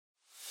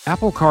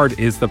Apple Card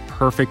is the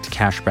perfect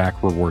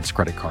cashback rewards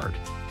credit card.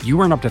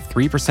 You earn up to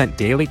 3%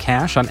 daily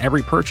cash on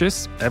every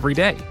purchase every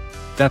day.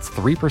 That's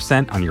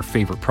 3% on your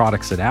favorite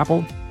products at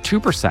Apple,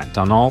 2%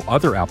 on all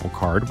other Apple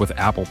Card with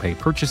Apple Pay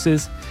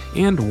purchases,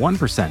 and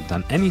 1%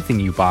 on anything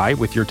you buy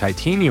with your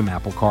titanium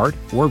Apple Card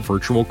or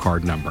virtual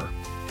card number.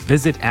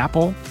 Visit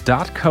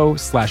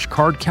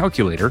apple.co/card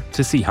calculator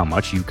to see how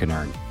much you can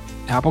earn.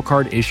 Apple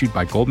Card issued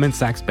by Goldman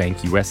Sachs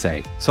Bank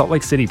USA, Salt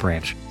Lake City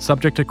branch,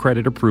 subject to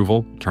credit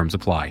approval, terms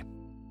apply.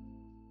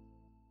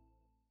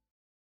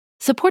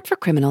 Support for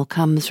Criminal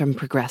comes from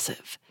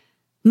Progressive.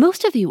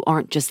 Most of you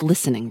aren't just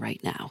listening right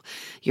now.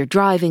 You're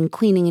driving,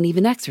 cleaning, and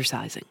even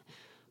exercising.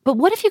 But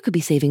what if you could be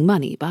saving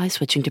money by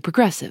switching to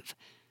Progressive?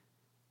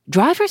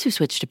 Drivers who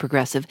switch to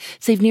Progressive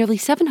save nearly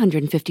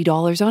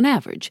 $750 on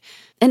average,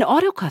 and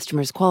auto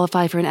customers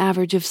qualify for an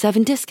average of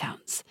 7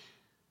 discounts.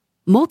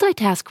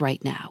 Multitask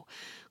right now.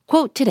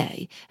 Quote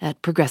today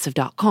at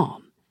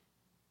Progressive.com.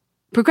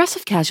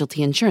 Progressive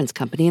Casualty Insurance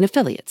Company and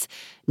Affiliates.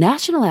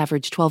 National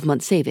average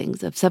 12-month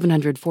savings of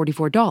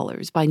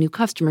 $744 by new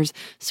customers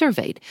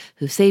surveyed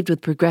who saved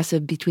with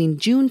Progressive between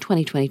June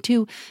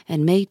 2022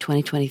 and May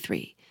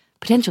 2023.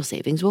 Potential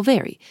savings will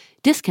vary.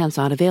 Discounts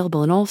not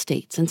available in all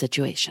states and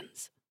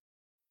situations.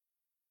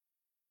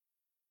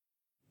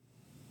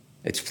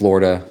 It's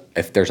Florida.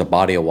 If there's a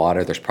body of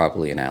water, there's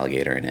probably an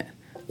alligator in it.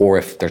 Or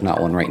if there's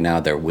not one right now,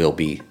 there will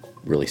be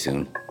really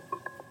soon.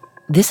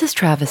 This is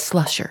Travis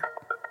Slusher.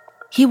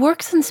 He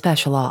works in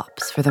special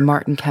ops for the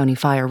Martin County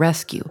Fire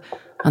Rescue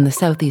on the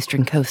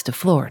southeastern coast of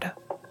Florida.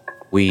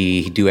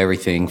 We do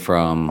everything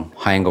from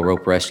high-angle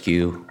rope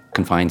rescue,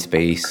 confined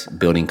space,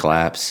 building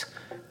collapse,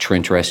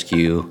 trench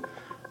rescue,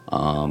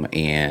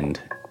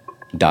 and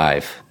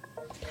dive.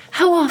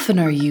 How often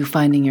are you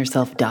finding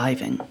yourself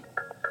diving?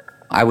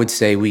 I would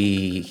say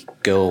we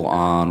go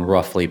on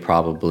roughly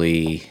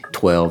probably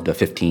 12 to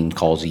 15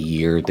 calls a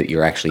year that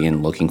you're actually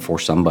in looking for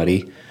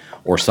somebody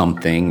or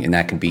something, and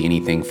that can be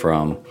anything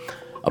from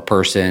a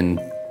person,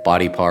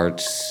 body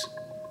parts,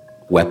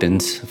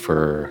 weapons.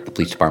 For the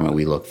police department,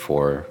 we look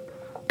for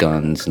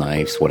guns,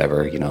 knives,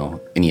 whatever,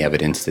 any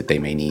evidence that they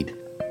may need.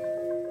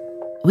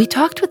 We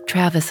talked with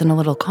Travis in a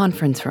little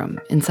conference room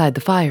inside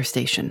the fire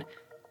station.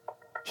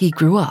 He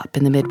grew up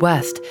in the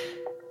Midwest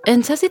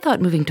and says he thought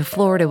moving to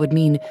Florida would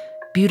mean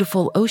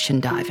beautiful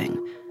ocean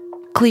diving,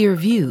 clear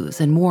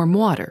views, and warm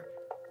water.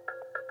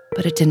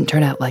 But it didn't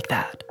turn out like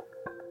that.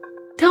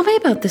 Tell me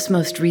about this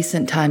most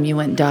recent time you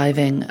went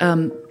diving.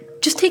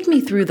 Just take me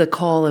through the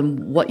call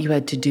and what you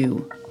had to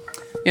do.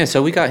 Yeah,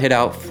 so we got hit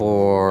out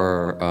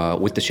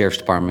with the sheriff's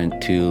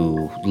department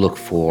to look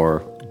for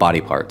body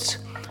parts.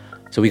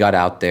 So we got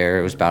out there.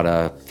 It was about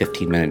a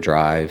 15-minute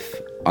drive.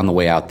 On the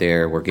way out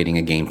there, we're getting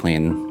a game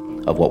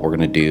plan of what we're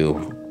going to do,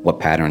 what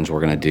patterns we're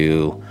going to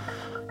do,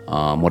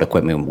 what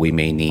equipment we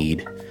may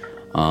need.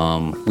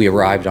 We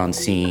arrived on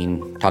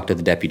scene, talked to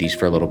the deputies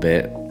for a little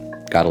bit,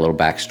 got a little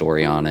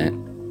backstory on it.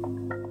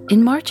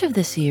 In March of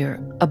this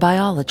year, a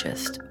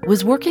biologist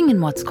was working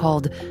in what's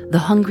called the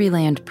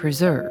Hungryland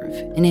Preserve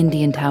in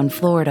Indiantown,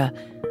 Florida,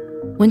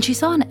 when she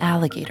saw an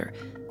alligator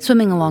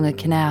swimming along a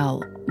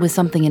canal with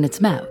something in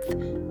its mouth.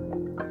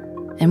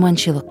 And when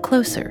she looked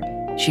closer,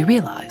 she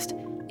realized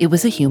it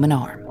was a human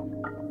arm.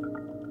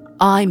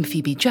 I'm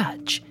Phoebe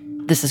Judge.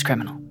 This is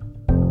Criminal.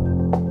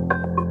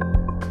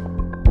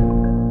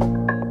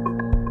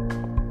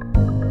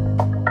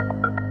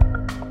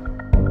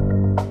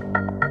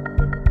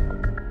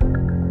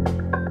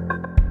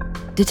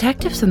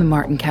 Detectives from the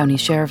Martin County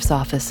Sheriff's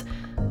Office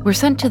were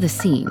sent to the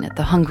scene at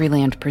the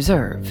Hungryland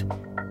Preserve.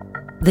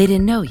 They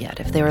didn't know yet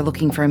if they were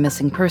looking for a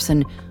missing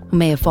person who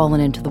may have fallen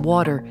into the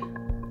water,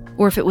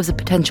 or if it was a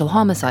potential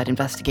homicide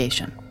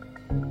investigation.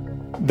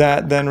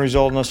 That then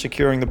resulted in us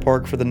securing the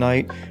park for the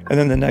night, and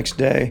then the next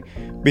day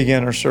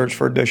began our search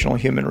for additional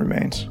human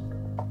remains.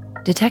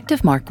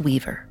 Detective Mark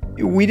Weaver.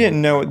 We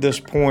didn't know at this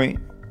point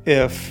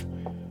if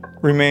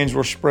remains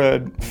were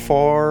spread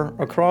far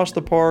across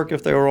the park,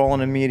 if they were all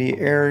in an immediate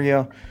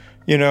area.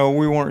 We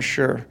weren't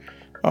sure.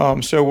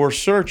 So we're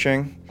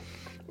searching.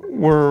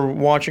 We're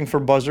watching for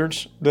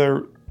buzzards.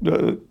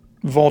 The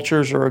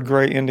vultures are a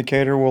great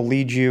indicator, will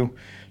lead you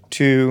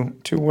to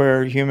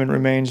where human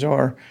remains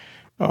are.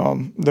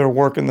 They're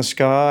working the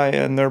sky,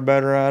 and they're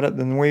better at it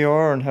than we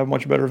are and have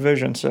much better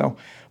vision. So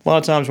a lot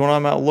of times when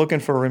I'm out looking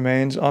for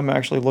remains, I'm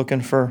actually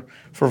looking for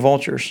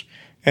vultures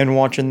and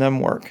watching them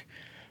work.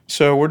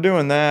 So we're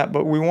doing that,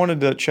 but we wanted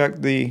to check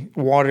the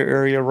water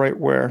area right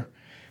where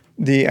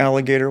the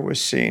alligator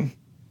was seen.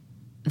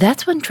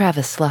 That's when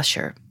Travis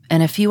Slusher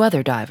and a few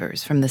other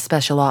divers from the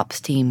Special Ops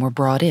team were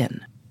brought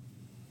in.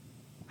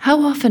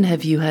 How often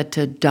have you had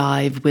to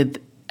dive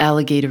with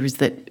alligators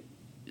that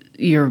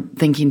you're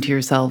thinking to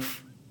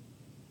yourself,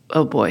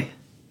 oh boy?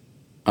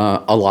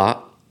 A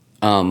lot.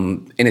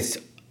 And it's,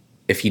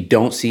 if you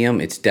don't see them,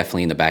 it's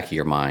definitely in the back of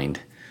your mind.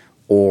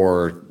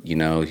 Or,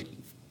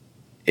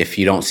 if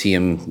you don't see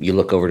him, you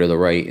look over to the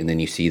right, and then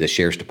you see the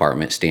sheriff's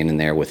department standing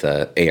there with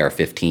a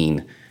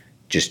AR-15,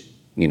 just,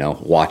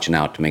 watching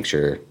out to make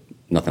sure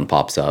nothing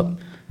pops up.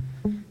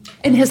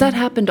 And has that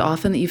happened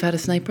often that you've had a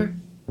sniper?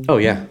 Oh,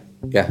 yeah.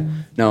 Yeah.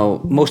 No,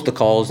 most of the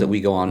calls that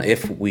we go on,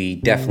 if we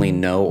definitely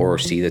know or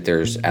see that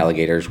there's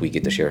alligators, we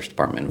get the sheriff's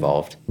department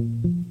involved.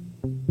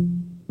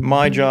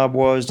 My job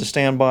was to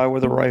stand by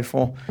with a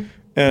rifle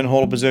and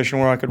hold a position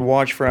where I could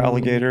watch for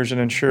alligators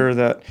and ensure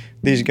that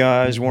these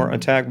guys weren't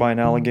attacked by an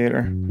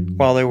alligator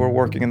while they were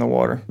working in the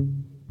water.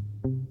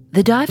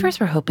 The divers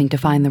were hoping to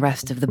find the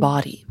rest of the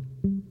body.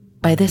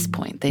 By this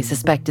point, they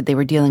suspected they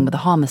were dealing with a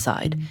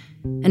homicide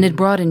and had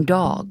brought in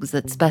dogs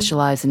that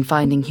specialize in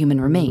finding human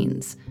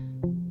remains.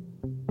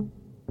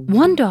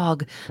 One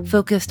dog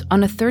focused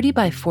on a 30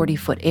 by 40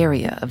 foot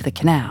area of the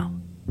canal.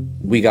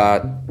 We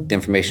got the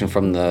information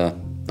from the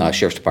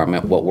sheriff's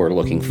department, what we're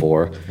looking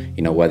for,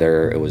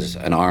 whether it was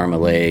an arm, a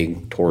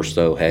leg,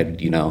 torso, head,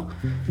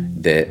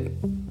 that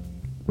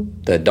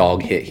the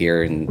dog hit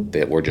here, and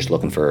that we're just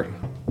looking for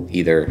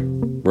either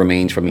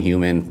remains from a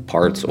human,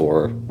 parts,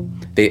 or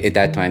at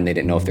that time they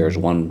didn't know if there was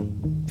one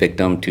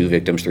victim, two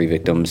victims, three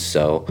victims.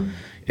 So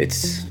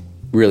it's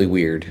really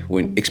weird,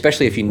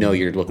 especially if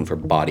you're looking for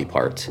body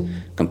parts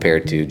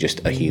compared to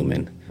just a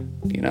human.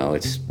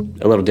 It's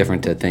a little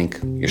different to think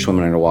you're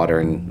swimming underwater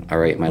and, all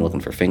right, am I looking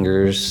for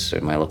fingers?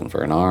 Am I looking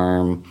for an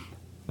arm,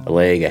 a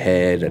leg, a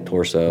head, a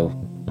torso?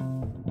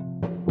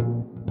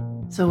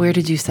 So where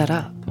did you set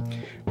up?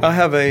 I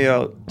have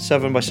a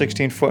 7 by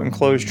 16 foot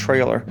enclosed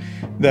trailer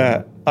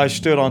that I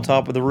stood on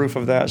top of the roof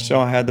of that, so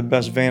I had the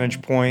best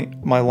vantage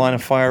point. My line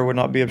of fire would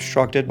not be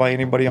obstructed by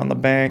anybody on the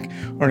bank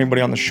or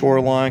anybody on the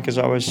shoreline because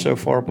I was so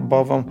far up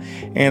above them,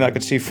 and I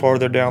could see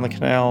farther down the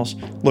canals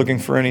looking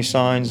for any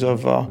signs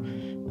of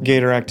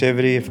gator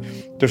activity.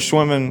 If they're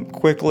swimming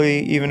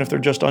quickly, even if they're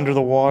just under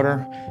the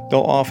water,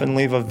 they'll often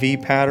leave a V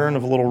pattern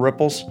of little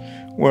ripples,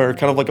 where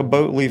kind of like a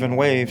boat leaving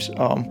waves.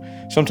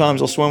 Sometimes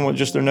they'll swim with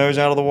just their nose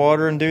out of the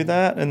water and do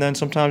that, and then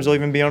sometimes they'll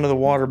even be under the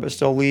water but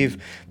still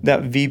leave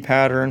that V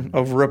pattern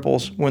of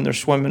ripples when they're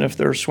swimming, if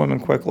they're swimming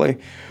quickly.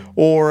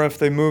 Or if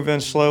they move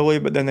in slowly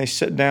but then they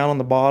sit down on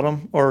the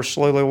bottom or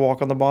slowly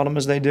walk on the bottom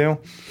as they do,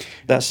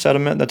 that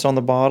sediment that's on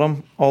the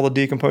bottom, all the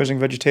decomposing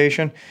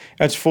vegetation,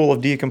 that's full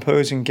of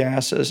decomposing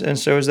gases. And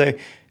so as they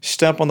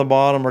step on the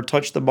bottom or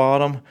touch the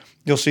bottom,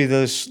 you'll see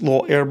those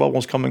little air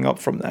bubbles coming up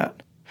from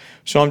that.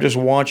 So I'm just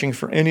watching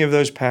for any of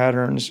those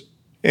patterns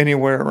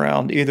anywhere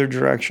around either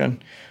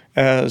direction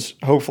as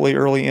hopefully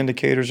early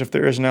indicators if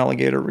there is an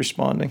alligator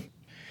responding.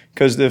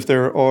 Because if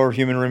there are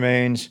human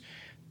remains,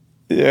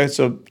 it's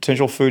a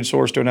potential food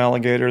source to an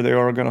alligator. They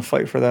are going to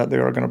fight for that. They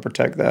are going to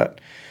protect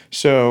that.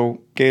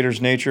 So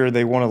gators' nature,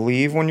 they want to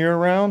leave when you're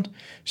around.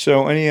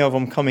 So any of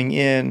them coming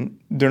in,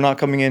 they're not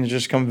coming in to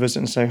just come visit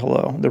and say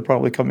hello. They're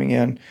probably coming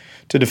in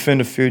to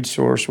defend a food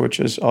source, which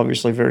is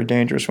obviously very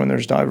dangerous when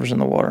there's divers in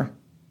the water.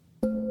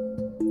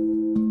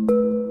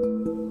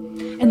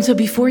 And so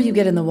before you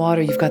get in the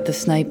water, you've got the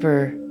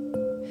sniper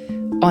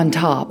on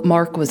top.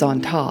 Mark was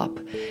on top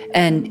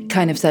and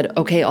kind of said,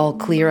 okay, all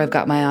clear, I've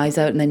got my eyes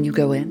out, and then you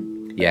go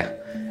in? Yeah,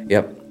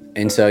 yep.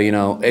 And so,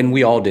 and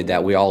we all did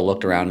that. We all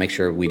looked around, make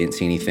sure we didn't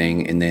see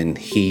anything, and then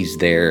he's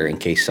there in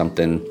case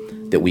something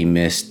that we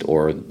missed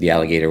or the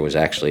alligator was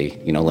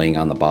actually, laying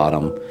on the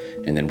bottom,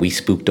 and then we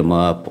spooked him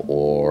up,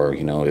 or,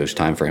 it was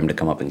time for him to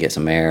come up and get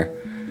some air.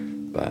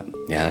 But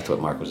yeah, that's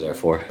what Mark was there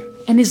for.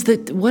 And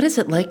what is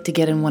it like to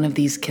get in one of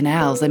these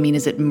canals? I mean,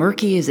 is it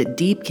murky? Is it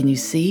deep? Can you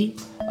see?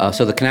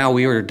 So the canal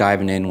we were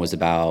diving in was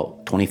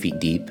about 20 feet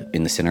deep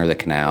in the center of the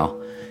canal.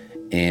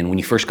 And when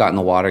you first got in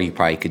the water, you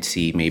probably could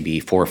see maybe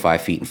 4 or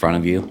 5 feet in front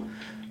of you.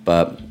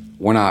 But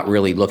we're not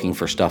really looking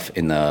for stuff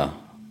in the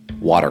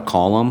water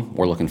column.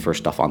 We're looking for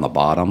stuff on the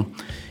bottom.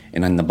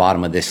 And then the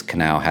bottom of this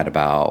canal had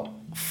about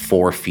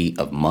 4 feet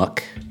of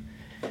muck.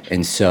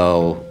 And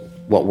so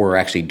what we're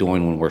actually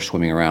doing when we're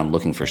swimming around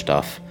looking for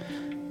stuff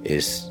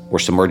is we're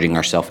submerging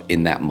ourselves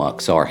in that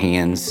muck. So our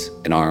hands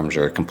and arms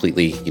are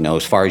completely,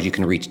 as far as you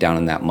can reach down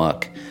in that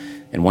muck.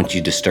 And once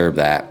you disturb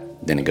that,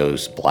 then it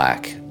goes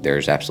black.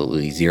 There's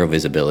absolutely zero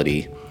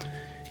visibility.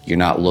 You're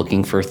not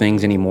looking for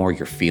things anymore,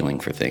 you're feeling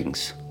for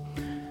things.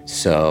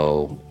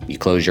 So you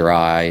close your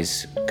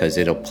eyes, because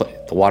the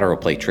water will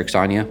play tricks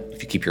on you.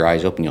 If you keep your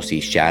eyes open, you'll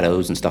see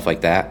shadows and stuff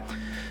like that.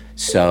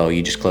 So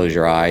you just close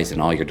your eyes,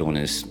 and all you're doing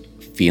is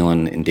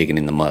feeling and digging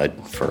in the mud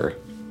for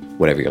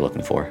whatever you're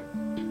looking for.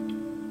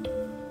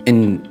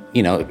 And,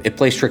 it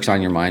plays tricks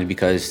on your mind,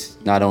 because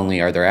not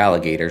only are there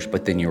alligators,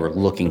 but then you're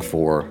looking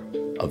for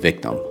a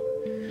victim.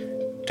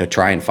 To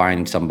try and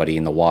find somebody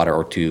in the water,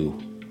 or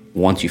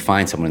once you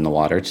find someone in the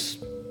water, it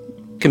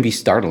can be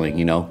startling,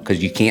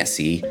 because you can't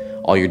see.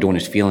 All you're doing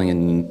is feeling,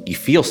 and you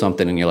feel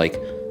something, and you're like,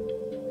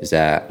 is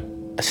that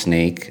a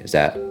snake? Is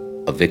that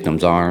a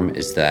victim's arm?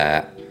 Is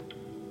that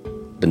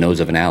the nose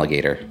of an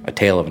alligator, a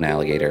tail of an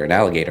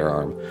alligator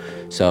arm?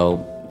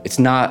 So it's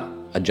not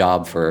a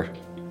job for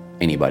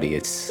anybody.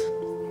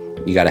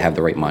 You got to have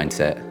the right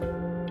mindset.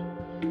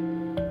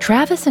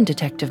 Travis and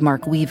Detective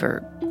Mark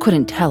Weaver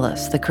couldn't tell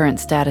us the current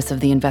status of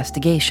the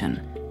investigation,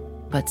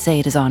 but say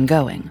it is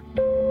ongoing.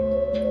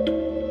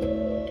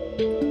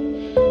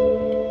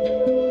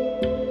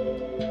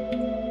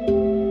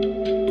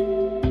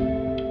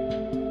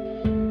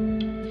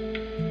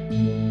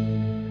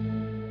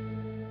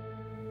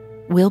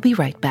 We'll be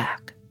right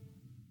back.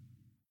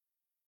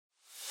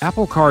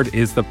 Apple Card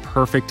is the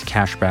perfect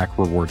cashback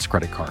rewards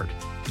credit card.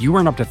 You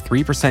earn up to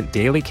 3%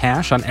 daily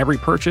cash on every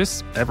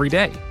purchase every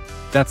day.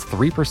 That's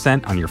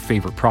 3% on your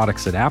favorite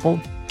products at Apple,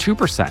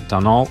 2%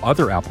 on all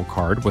other Apple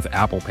Card with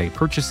Apple Pay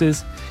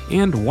purchases,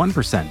 and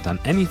 1% on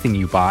anything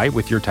you buy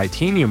with your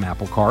titanium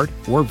Apple Card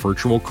or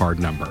virtual card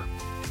number.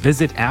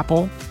 Visit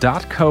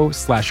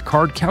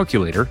apple.co/card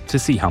calculator to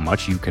see how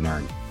much you can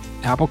earn.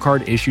 Apple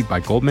Card issued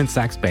by Goldman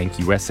Sachs Bank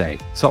USA,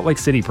 Salt Lake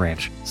City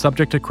branch,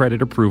 subject to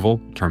credit approval,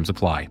 terms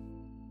apply.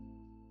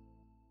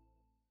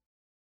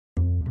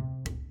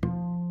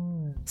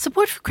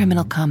 Support for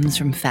Criminal comes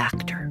from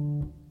Factor.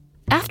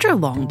 After a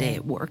long day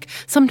at work,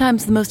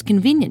 sometimes the most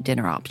convenient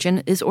dinner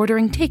option is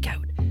ordering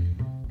takeout.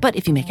 But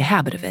if you make a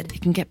habit of it,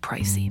 it can get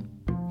pricey.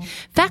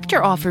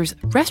 Factor offers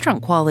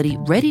restaurant-quality,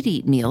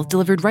 ready-to-eat meals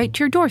delivered right to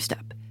your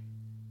doorstep.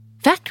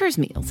 Factor's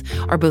meals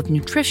are both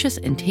nutritious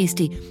and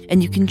tasty,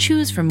 and you can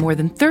choose from more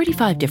than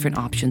 35 different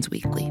options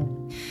weekly.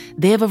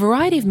 They have a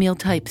variety of meal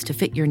types to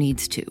fit your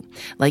needs too,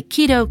 like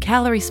keto,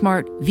 calorie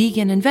smart,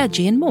 vegan, and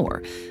veggie, and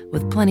more,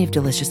 with plenty of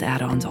delicious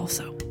add-ons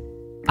also.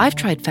 I've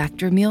tried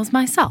Factor meals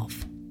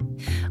myself.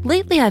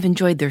 Lately, I've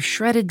enjoyed their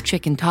shredded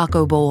chicken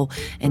taco bowl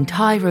and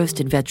Thai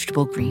roasted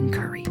vegetable green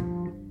curry.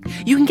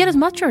 You can get as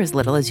much or as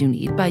little as you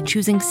need by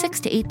choosing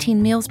 6 to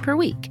 18 meals per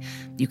week.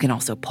 You can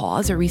also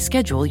pause or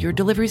reschedule your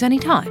deliveries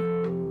anytime.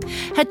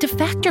 Head to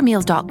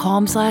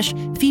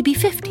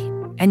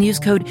factormeals.com/Phoebe50 and use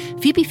code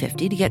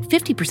Phoebe50 to get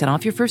 50%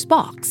 off your first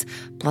box,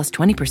 plus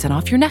 20%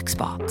 off your next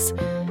box.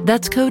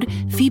 That's code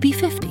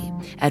Phoebe50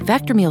 at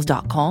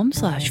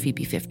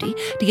factormeals.com/Phoebe50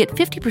 to get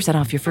 50%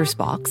 off your first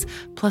box,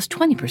 plus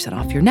 20%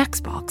 off your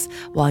next box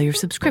while your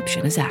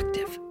subscription is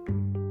active.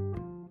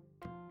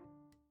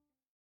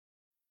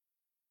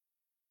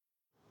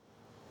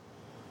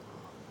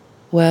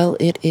 Well,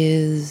 it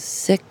is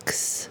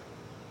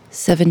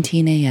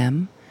 6:17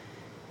 a.m.,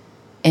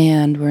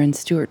 and we're in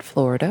Stuart,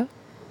 Florida.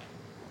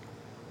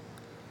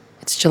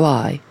 It's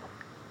July.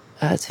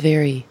 It's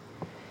very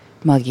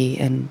muggy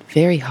and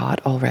very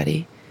hot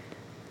already.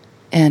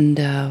 And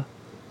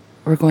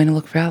we're going to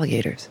look for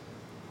alligators.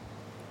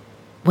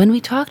 When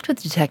we talked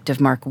with Detective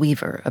Mark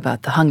Weaver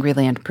about the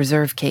Hungryland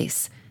Preserve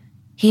case,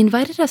 he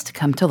invited us to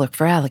come to look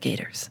for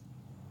alligators.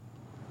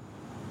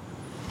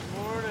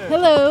 Morning.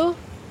 Hello.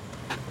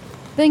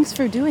 Thanks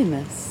for doing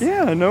this.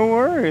 Yeah, no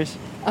worries.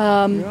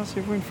 I'll see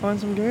if we can find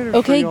some gators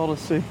for y'all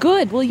to see.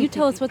 Good. Well, you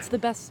tell us what's the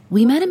best.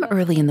 We met him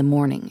early in the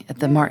morning at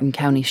the Martin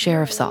County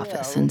Sheriff's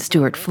Office in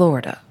Stuart,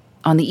 Florida,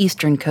 on the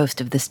eastern coast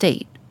of the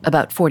state,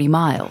 about 40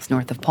 miles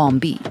north of Palm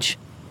Beach.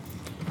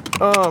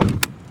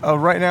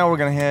 Right now we're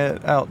going to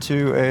head out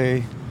to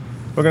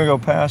we're going to go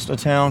past a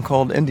town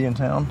called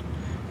Indiantown,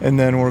 and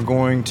then we're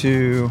going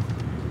to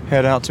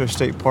head out to a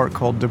state park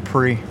called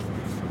Dupree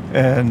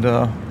and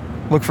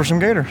look for some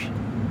gators.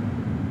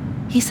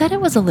 He said it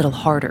was a little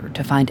harder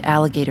to find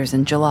alligators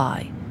in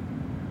July,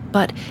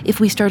 but if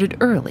we started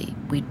early,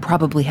 we'd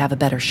probably have a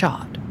better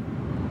shot.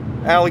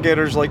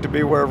 Alligators like to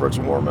be wherever it's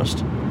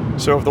warmest.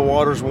 So if the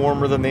water's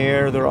warmer than the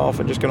air, they're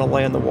often just going to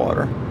lay in the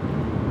water.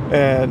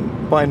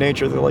 And by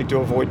nature, they like to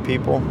avoid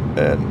people,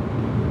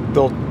 and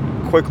they'll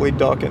quickly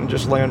duck and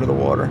just lay under the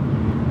water.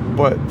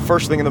 But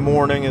first thing in the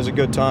morning is a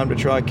good time to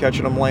try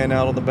catching them laying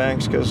out on the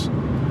banks because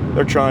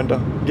they're trying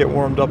to get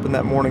warmed up in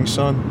that morning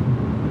sun.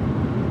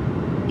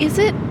 Is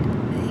it,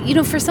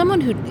 for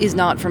someone who is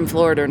not from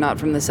Florida or not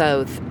from the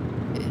South,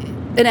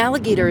 an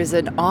alligator is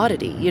an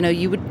oddity.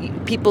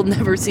 People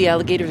never see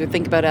alligators or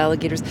think about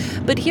alligators.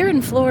 But here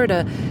in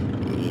Florida,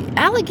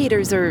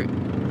 alligators are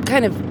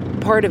kind of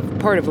part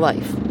of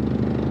life.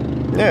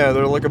 Yeah,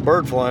 they're like a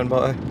bird flying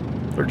by.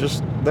 They're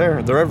just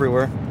there. They're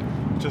everywhere.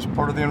 Just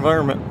part of the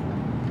environment.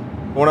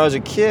 When I was a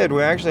kid,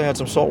 we actually had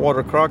some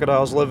saltwater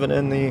crocodiles living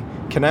in the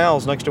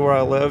canals next to where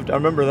I lived. I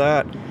remember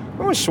that.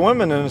 I was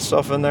swimming and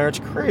stuff in there. It's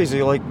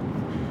crazy.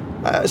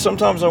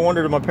 Sometimes I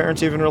wondered if my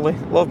parents even really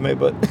loved me,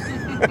 but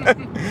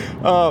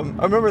I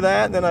remember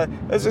that. And then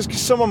that's just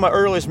some of my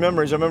earliest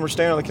memories. I remember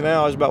standing on the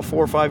canal. I was about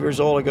 4 or 5 years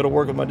old. I go to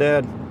work with my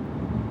dad,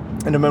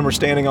 and I remember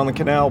standing on the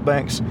canal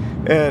banks.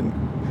 And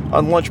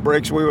on lunch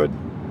breaks, we would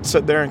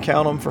sit there and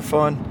count them for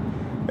fun.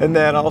 And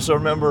then I also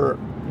remember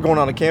going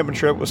on a camping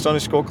trip with Sunday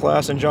school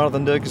class in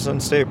Jonathan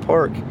Dickinson State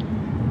Park.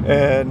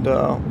 And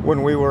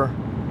when we were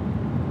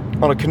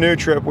on a canoe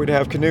trip, we'd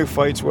have canoe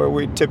fights where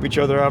we'd tip each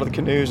other out of the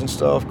canoes and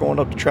stuff, going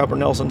up to Trapper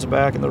Nelson's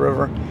back in the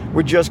river.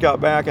 We just got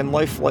back and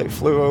life flight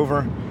flew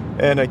over,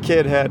 and a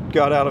kid had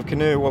got out of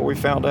canoe. What we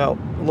found out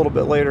a little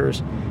bit later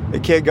is the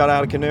kid got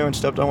out of canoe and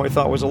stepped on what he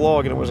thought was a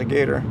log, and it was a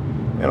gator.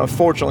 And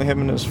unfortunately, him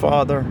and his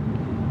father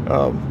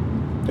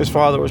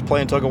was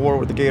playing tug of war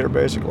with the gator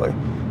basically,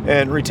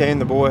 and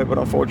retained the boy, but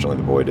unfortunately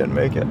the boy didn't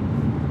make it.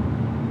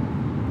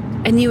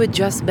 And you had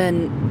just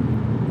been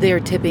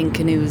there tipping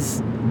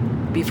canoes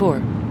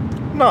before?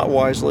 Not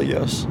wisely,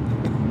 yes.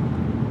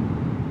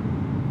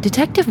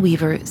 Detective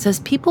Weaver says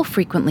people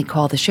frequently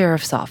call the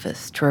sheriff's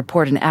office to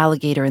report an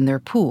alligator in their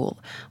pool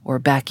or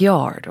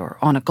backyard or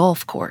on a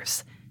golf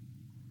course.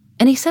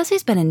 And he says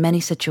he's been in many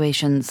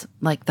situations,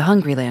 like the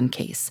Hungryland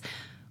case,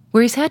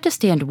 where he's had to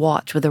stand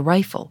watch with a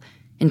rifle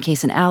in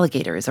case an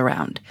alligator is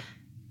around,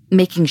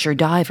 making sure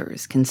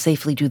divers can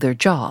safely do their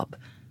job,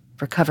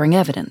 recovering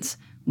evidence,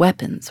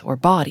 weapons, or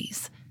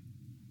bodies.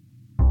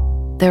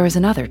 There was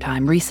another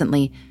time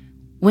recently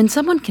when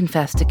someone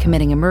confessed to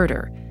committing a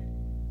murder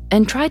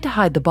and tried to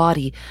hide the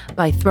body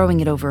by throwing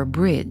it over a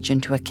bridge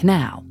into a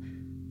canal.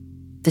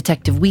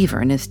 Detective Weaver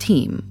and his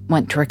team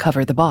went to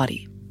recover the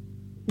body.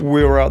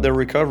 We were out there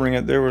recovering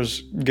it. There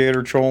was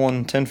gator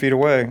trolling 10 feet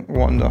away,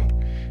 wanting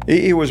to...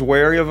 He was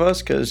wary of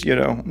us because,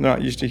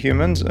 not used to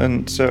humans,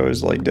 and so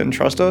it didn't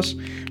trust us.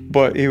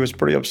 But he was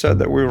pretty upset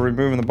that we were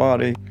removing the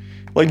body.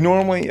 Like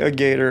normally a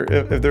gator,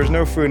 if there's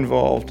no food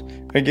involved,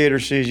 a gator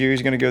sees you,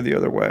 he's going to go the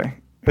other way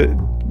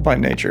by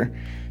nature.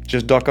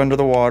 Just duck under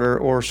the water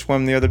or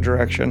swim the other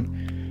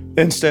direction.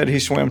 Instead, he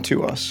swam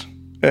to us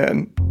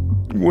and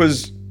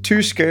was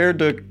too scared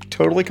to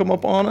totally come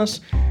up on us.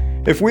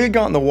 If we had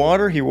gotten in the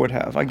water, he would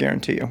have, I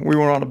guarantee you. We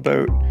were on a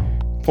boat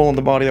pulling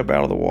the body up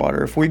out of the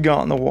water. If we'd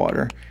gotten in the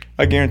water,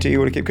 I guarantee he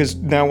would have, because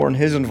now we're in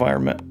his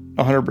environment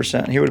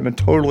 100%. He would have been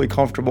totally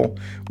comfortable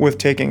with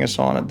taking us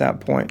on at that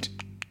point.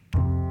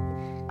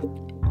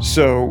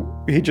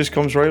 So he just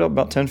comes right up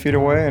about 10 feet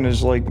away and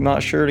is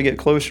not sure to get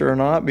closer or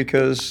not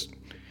because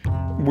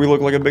we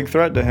look like a big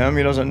threat to him.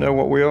 He doesn't know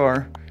what we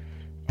are.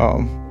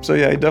 So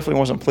yeah, he definitely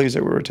wasn't pleased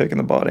that we were taking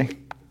the body.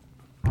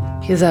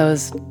 Because that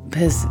was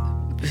his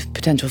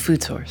potential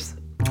food source.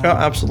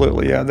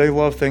 Absolutely, yeah. They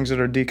love things that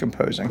are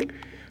decomposing.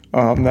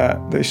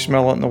 That they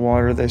smell it in the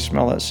water, they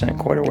smell that scent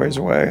quite a ways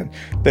away,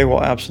 and they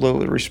will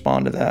absolutely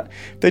respond to that.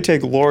 They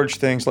take large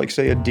things like,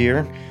 say, a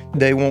deer,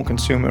 they won't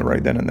consume it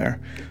right then and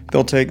there.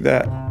 They'll take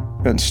that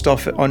and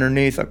stuff it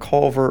underneath a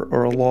culvert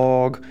or a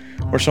log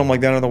or something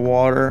like that in the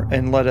water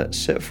and let it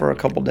sit for a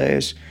couple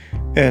days,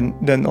 and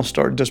then they'll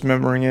start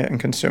dismembering it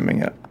and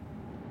consuming it.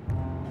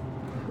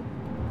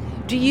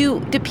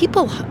 Do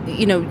people,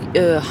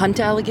 hunt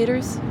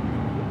alligators?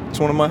 It's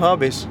one of my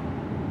hobbies.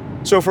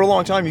 So for a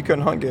long time, you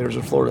couldn't hunt gators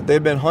in Florida.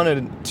 They've been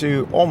hunted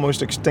to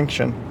almost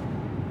extinction.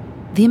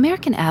 The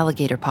American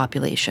alligator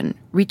population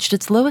reached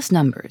its lowest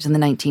numbers in the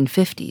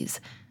 1950s.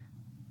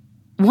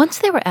 Once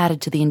they were added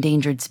to the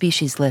endangered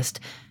species list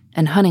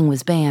and hunting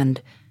was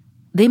banned,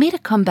 they made a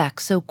comeback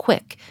so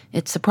quick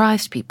it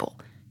surprised people.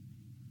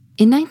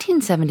 In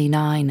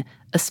 1979,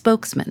 a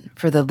spokesman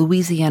for the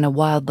Louisiana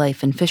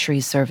Wildlife and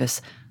Fisheries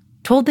Service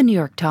told the New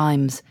York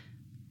Times,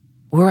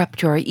 "We're up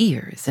to our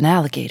ears in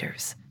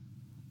alligators."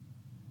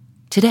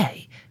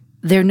 Today,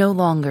 they're no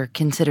longer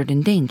considered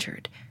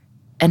endangered,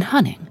 and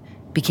hunting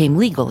became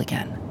legal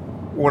again.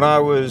 When I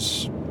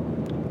was,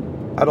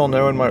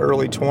 in my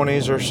early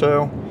 20s or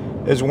so,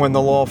 is when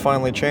the law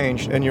finally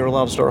changed and you were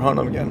allowed to start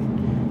hunting them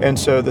again. And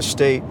so the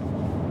state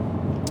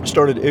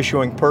started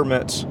issuing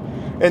permits,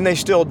 and they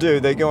still do.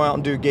 They go out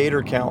and do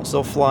gator counts.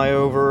 They'll fly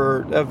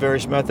over, have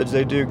various methods.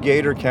 They do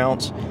gator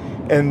counts,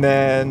 and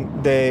then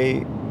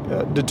they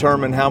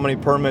determine how many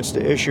permits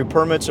to issue.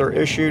 Permits are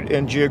issued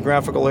in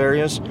geographical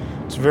areas.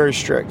 It's very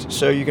strict.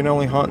 So you can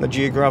only hunt in the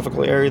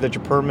geographical area that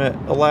your permit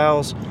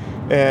allows,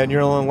 and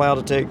you're only allowed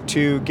to take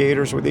 2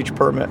 gators with each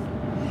permit.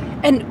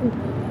 And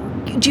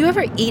do you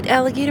ever eat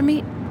alligator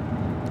meat?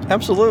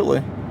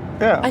 Absolutely,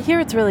 yeah. I hear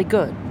it's really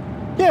good.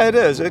 Yeah, it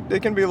is.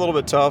 It can be a little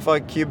bit tough.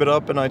 I cube it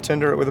up and I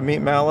tender it with a meat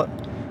mallet,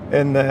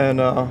 and then,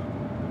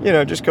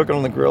 just cook it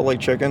on the grill like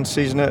chicken,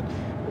 season it,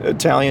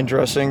 Italian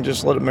dressing,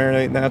 just let it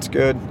marinate, and that's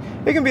good.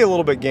 It can be a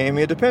little bit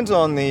gamey. It depends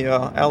on the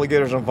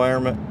alligator's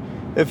environment.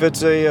 If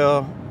it's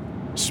a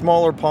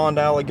smaller pond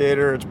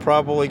alligator, it's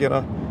probably going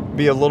to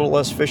be a little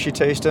less fishy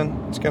tasting.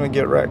 It's going to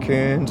get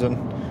raccoons and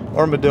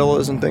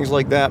armadillos and things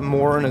like that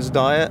more in his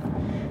diet.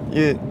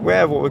 We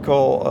have what we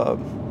call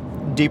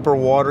deeper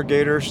water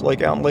gators,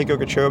 like out in Lake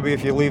Okeechobee,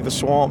 if you leave the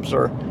swamps,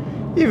 or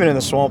even in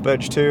the swamp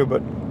edge too.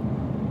 But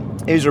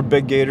these are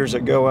big gators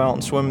that go out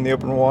and swim in the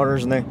open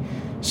waters, and they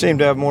seem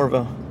to have more of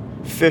a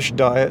fish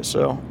diet,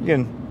 so you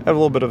can have a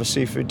little bit of a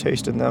seafood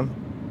taste in them.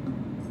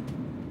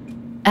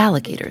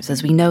 Alligators,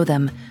 as we know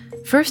them,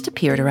 first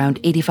appeared around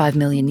 85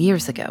 million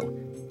years ago.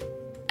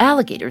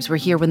 Alligators were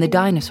here when the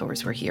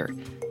dinosaurs were here,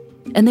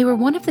 and they were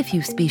one of the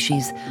few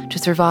species to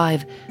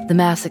survive the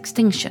mass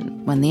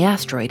extinction when the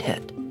asteroid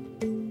hit.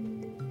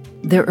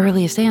 Their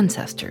earliest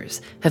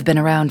ancestors have been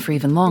around for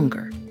even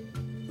longer.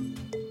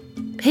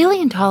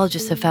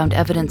 Paleontologists have found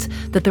evidence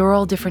that there were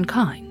all different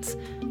kinds.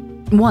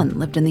 One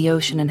lived in the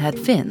ocean and had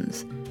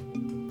fins.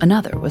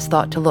 Another was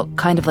thought to look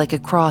kind of like a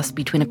cross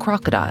between a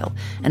crocodile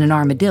and an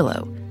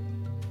armadillo.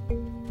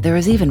 There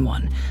is even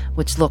one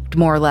which looked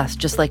more or less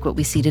just like what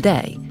we see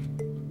today,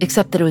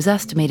 except that it was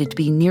estimated to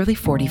be nearly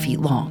 40 feet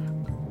long.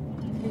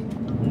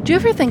 Do you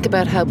ever think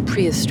about how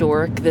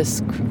prehistoric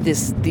these,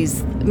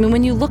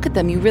 when you look at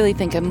them, you really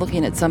think I'm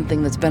looking at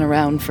something that's been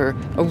around for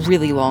a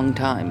really long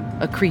time,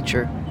 a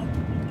creature?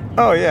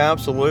 Oh yeah,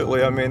 absolutely.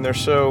 They're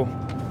so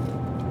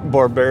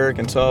barbaric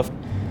and tough.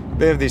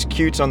 They have these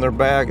cutes on their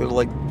back that are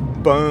like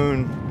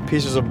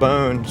pieces of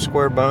bone,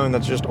 square bone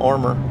that's just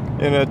armor.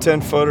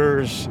 10-footer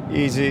is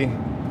easy.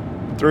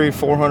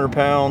 400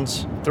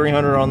 pounds,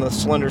 300 on the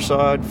slender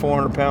side,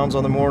 400 pounds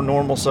on the more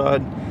normal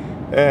side.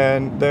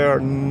 And they are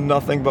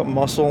nothing but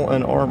muscle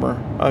and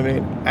armor. I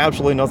mean,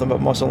 absolutely nothing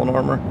but muscle and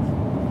armor.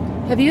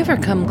 Have you ever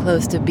come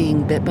close to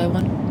being bit by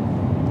one?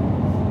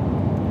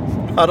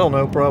 I don't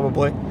know,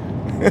 probably.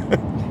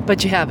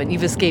 But you haven't.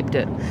 You've escaped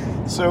it.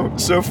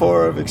 So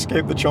far, I've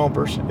escaped the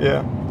chompers,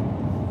 yeah.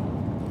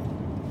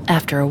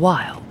 After a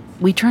while,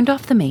 we turned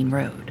off the main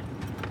road.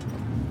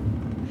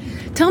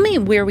 Tell me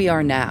where we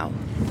are now.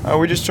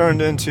 We just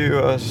turned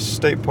into a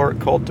state park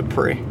called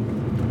Dupree.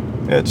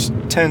 It's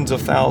tens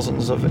of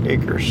thousands of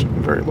acres, a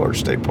very large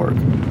state park.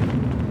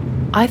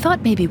 I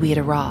thought maybe we had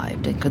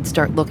arrived and could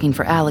start looking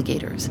for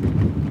alligators.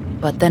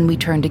 But then we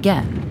turned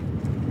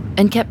again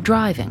and kept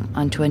driving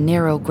onto a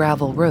narrow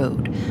gravel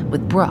road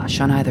with brush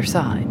on either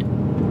side.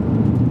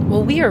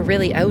 Well, we are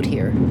really out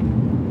here.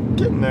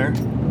 Getting there.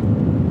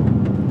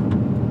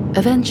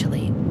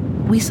 Eventually,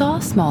 we saw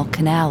a small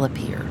canal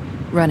appear,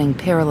 running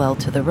parallel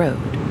to the road.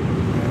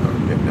 Yeah,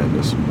 we're getting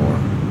into some more.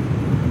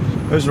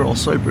 Those are all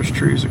cypress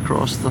trees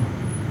across the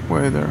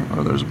way there.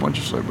 Oh, there's a bunch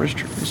of cypress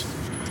trees.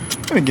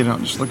 Let me get out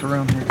and just look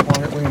around here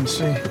quietly and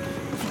see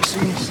if I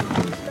see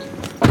something.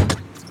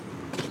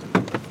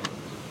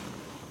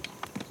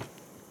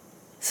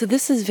 So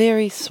this is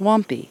very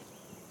swampy.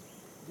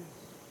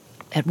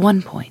 At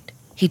one point,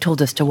 he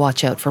told us to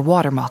watch out for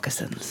water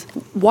moccasins.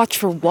 Watch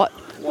for what?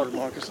 Water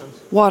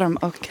moccasins.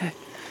 Okay.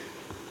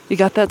 You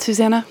got that,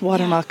 Susanna?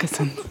 Water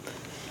moccasins.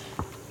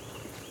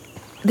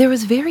 There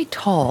was very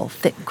tall,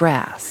 thick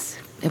grass.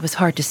 It was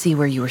hard to see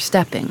where you were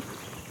stepping.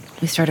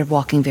 We started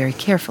walking very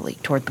carefully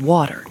toward the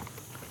water.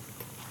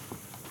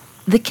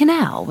 The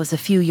canal was a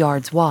few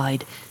yards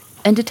wide,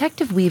 and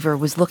Detective Weaver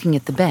was looking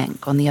at the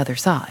bank on the other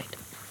side.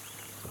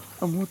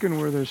 I'm looking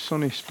where there's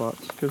sunny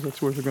spots, because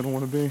that's where they're going to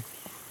want to be.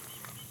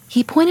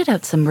 He pointed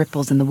out some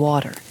ripples in the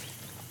water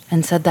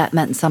and said that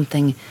meant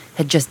something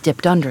had just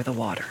dipped under the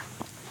water.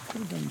 Could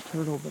have been a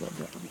turtle, but I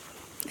doubt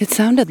it. It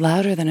sounded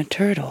louder than a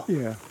turtle.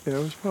 Yeah, it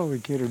was probably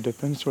gator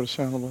dipping. That's what it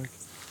sounded like.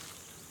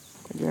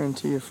 I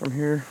guarantee you from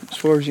here, as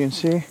far as you can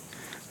see,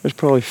 there's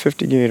probably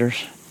 50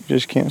 gators. You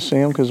just can't see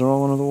them because they're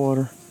all under the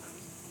water.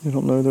 You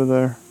don't know they're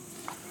there.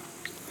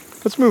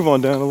 Let's move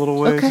on down a little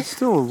ways. Okay. It's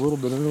still a little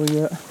bit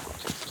early yet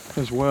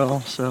as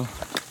well, so.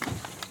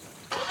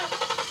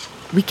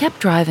 We kept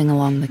driving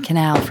along the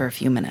canal for a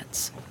few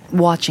minutes,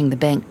 watching the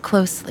bank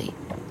closely.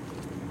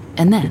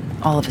 And then,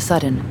 all of a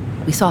sudden,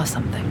 we saw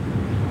something.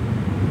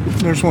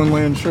 There's one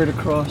laying straight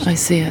across. I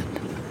see it.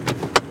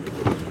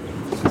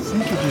 I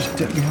think you just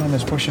dip behind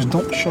those bushes.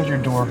 Don't shut your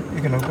door.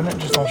 You can open it,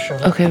 just don't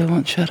shut it. Okay, we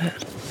won't shut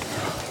it.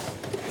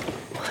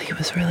 Well, he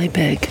was really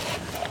big.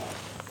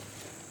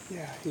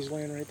 Yeah, he's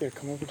laying right there.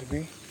 Come over to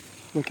me.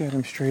 Look at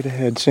him straight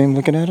ahead. See him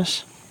looking at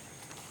us?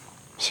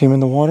 See him in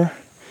the water?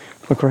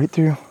 Look right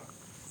through.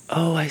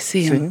 Oh, I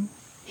see See him. him?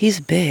 He's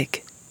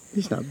big.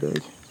 He's not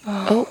big.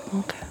 Oh,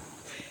 okay.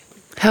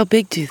 How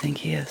big do you think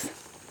he is?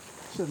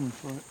 7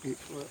 foot, 8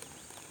 foot.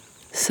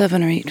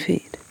 7 or 8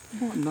 feet.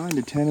 About 9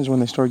 to 10 is when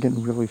they start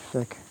getting really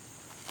thick.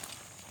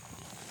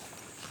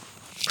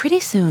 Pretty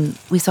soon,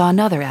 we saw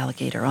another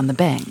alligator on the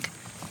bank.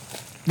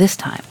 This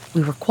time,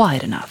 we were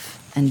quiet enough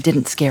and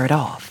didn't scare it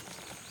off.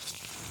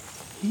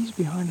 He's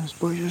behind those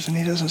bushes and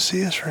he doesn't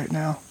see us right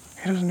now.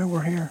 He doesn't know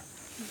we're here.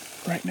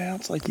 Right now,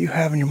 it's like you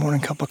having your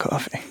morning cup of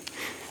coffee.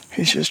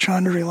 He's just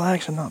trying to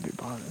relax and not be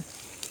bothered.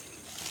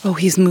 Oh,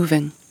 he's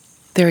moving.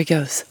 There he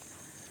goes.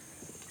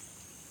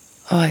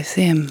 Oh, I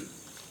see him.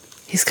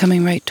 He's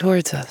coming right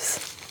towards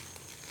us.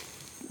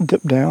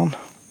 Dip down,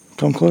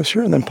 come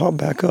closer, and then pop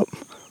back up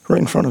right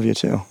in front of you,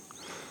 too.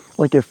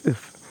 Like if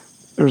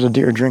there was a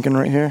deer drinking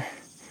right here,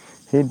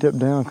 he'd dip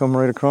down, come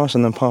right across,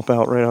 and then pop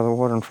out right out of the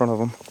water in front of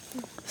him.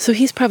 So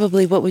he's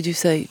probably, what would you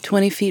say,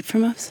 20 feet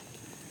from us?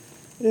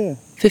 Yeah.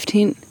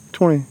 15?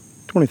 20,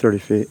 30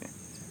 feet.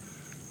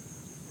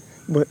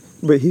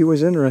 But he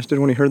was interested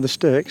when he heard the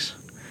sticks.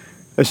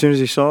 As soon as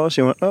he saw us,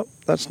 he went, oh,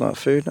 that's not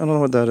food. I don't know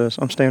what that is.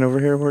 I'm staying over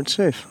here where it's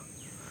safe.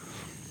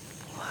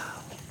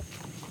 Wow.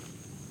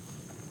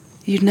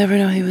 You'd never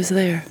know he was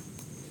there.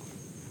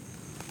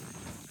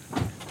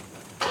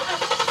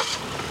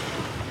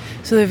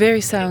 So they're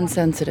very sound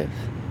sensitive.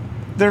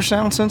 They're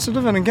sound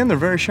sensitive, and again, they're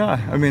very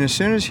shy. I mean, as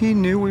soon as he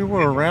knew we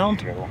were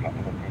around,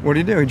 what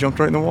did he do? He jumped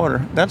right in the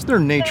water. That's their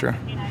nature.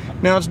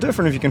 Now, it's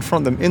different if you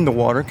confront them in the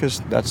water, because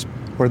that's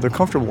where they're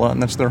comfortable at,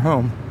 and that's their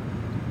home.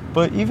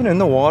 But even in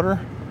the water,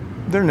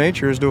 their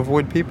nature is to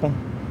avoid people.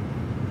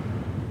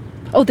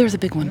 Oh, there's a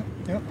big one.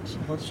 Yep. So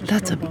let's just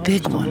That's go a by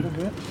big just one. little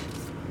bit.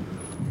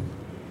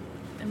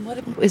 And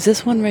what is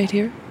this one right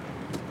here?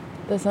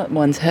 That's not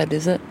one's head,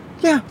 is it?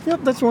 Yeah,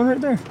 yep, that's the one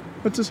right there.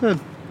 That's his head.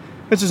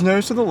 It's his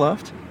nose to the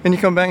left, and you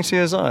come back and see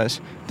his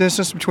eyes.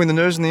 Distance between the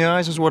nose and the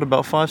eyes is what,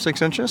 about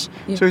 5-6 inches?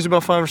 Yeah. So he's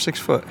about 5 or 6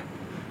 foot.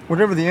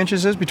 Whatever the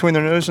inches is between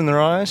their nose and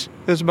their eyes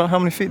is about how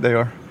many feet they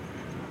are.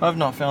 I've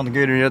not found a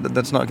gator yet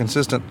that's not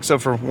consistent,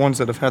 except for ones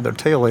that have had their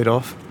tail laid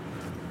off.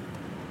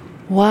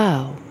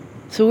 Wow.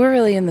 So we're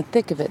really in the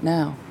thick of it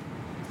now.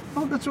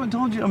 Oh, that's what I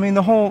told you. I mean,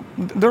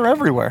 they're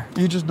everywhere.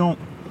 You just don't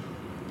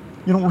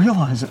You don't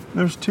realize it.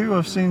 There's 2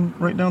 I've seen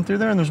right down through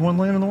there, and there's 1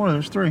 laying in the water.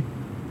 There's 3.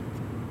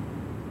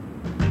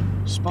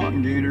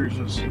 Spotting gators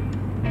is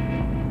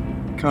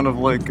kind of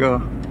like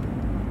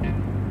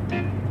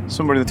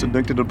somebody that's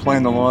addicted to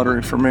playing the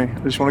lottery for me. I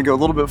just want to go a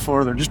little bit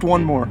farther. Just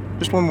one more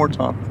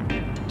time.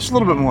 Just a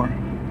little bit more.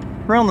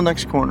 Around the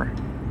next corner.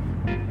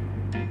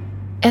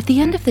 At the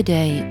end of the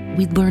day,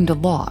 we'd learned a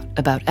lot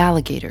about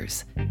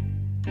alligators.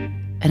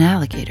 An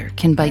alligator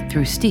can bite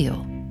through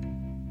steel.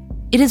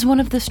 It is one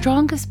of the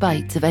strongest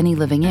bites of any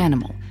living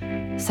animal,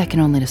 second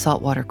only to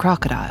saltwater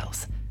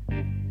crocodiles.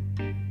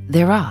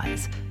 Their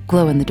eyes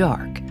glow in the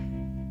dark.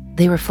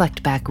 They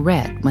reflect back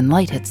red when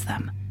light hits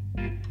them.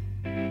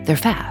 They're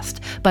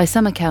fast, by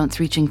some accounts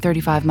reaching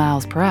 35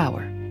 miles per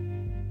hour.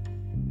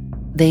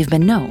 They've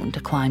been known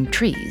to climb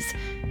trees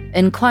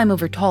and climb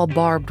over tall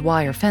barbed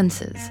wire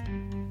fences.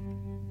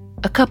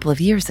 A couple of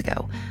years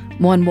ago,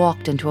 one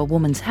walked into a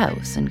woman's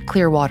house in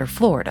Clearwater,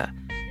 Florida.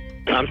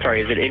 I'm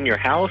sorry, is it in your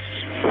house?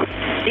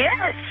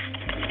 Yes.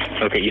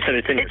 Okay, you said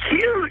it's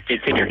huge.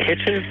 It's in your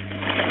kitchen?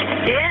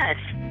 Yes.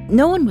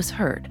 No one was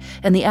hurt,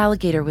 and the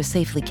alligator was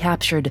safely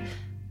captured,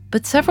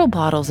 but several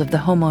bottles of the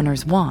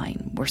homeowner's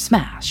wine were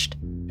smashed.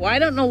 Well, I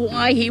don't know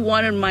why he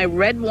wanted my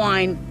red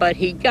wine, but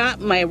he got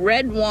my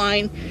red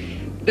wine,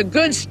 the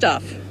good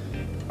stuff.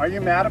 Are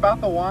you mad about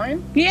the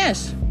wine?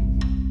 Yes.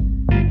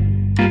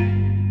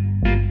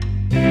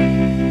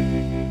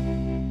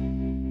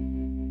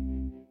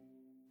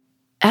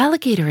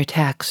 Alligator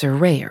attacks are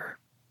rare.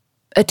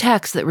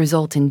 Attacks that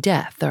result in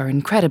death are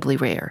incredibly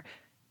rare.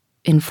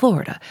 In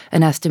Florida,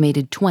 an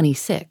estimated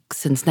 26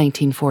 since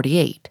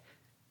 1948.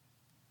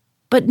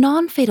 But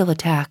non-fatal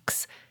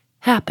attacks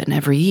happen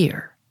every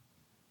year.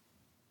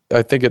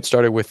 I think it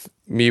started with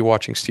me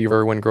watching Steve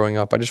Irwin growing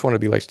up. I just wanted to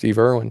be like Steve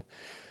Irwin.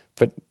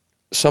 But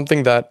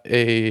something that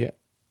a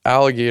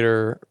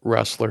alligator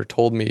wrestler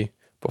told me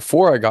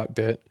before I got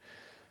bit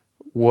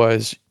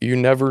was you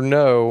never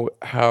know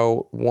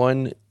how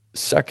 1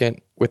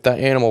 second with that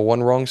animal,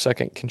 1 wrong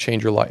second can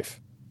change your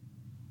life.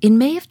 In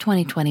May of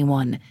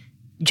 2021,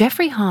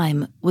 Jeffrey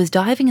Heim was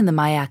diving in the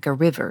Myakka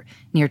River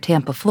near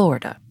Tampa,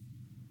 Florida.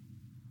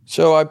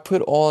 So I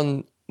put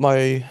on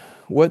my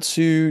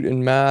wetsuit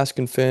and mask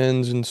and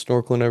fins and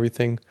snorkel and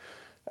everything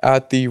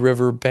at the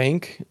river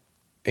bank,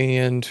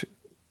 and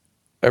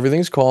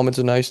everything's calm. It's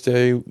a nice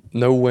day,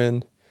 no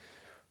wind,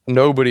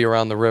 nobody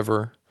around the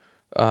river,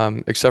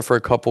 except for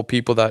a couple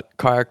people that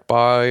kayaked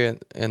by,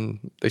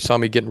 and they saw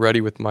me getting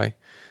ready with my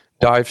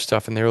dive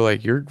stuff, and they were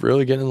like, "You're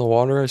really getting in the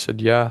water?" I said,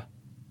 "Yeah."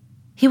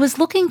 He was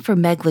looking for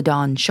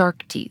megalodon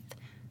shark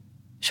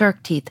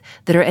teeth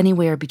that are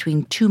anywhere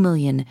between 2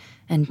 million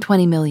and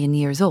 20 million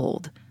years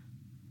old,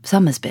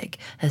 some as big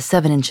as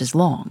 7 inches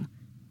long.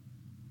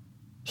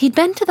 He'd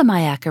been to the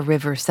Myakka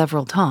River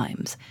several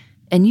times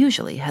and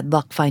usually had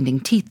luck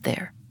finding teeth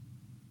there.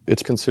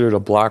 It's considered a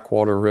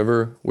blackwater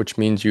river, which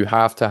means you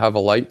have to have a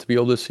light to be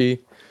able to see.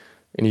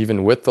 And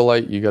even with the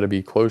light, you got to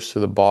be close to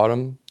the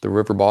bottom, the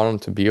river bottom,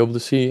 to be able to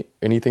see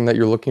anything that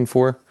you're looking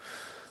for.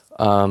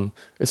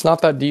 It's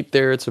not that deep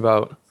there. It's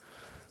about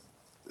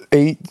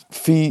 8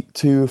 feet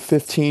to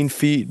 15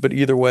 feet. But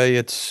either way,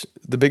 it's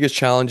the biggest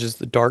challenge is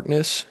the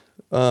darkness.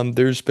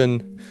 There's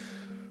been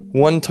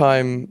one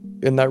time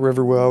in that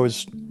river where I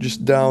was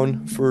just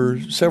down for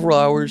several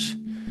hours,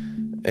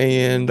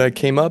 and I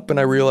came up and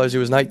I realized it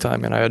was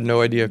nighttime, and I had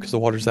no idea because the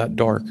water's that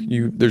dark.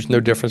 There's no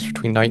difference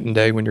between night and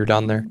day when you're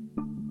down there.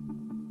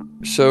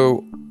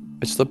 So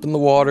I slip in the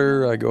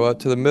water, I go out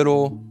to the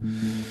middle,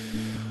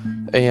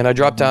 and I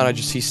drop down. I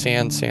just see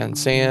sand,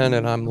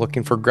 and I'm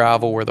looking for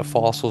gravel where the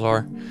fossils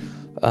are.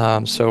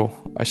 So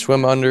I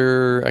swim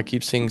under, I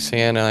keep seeing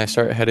sand, and I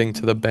start heading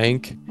to the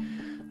bank,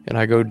 and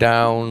I go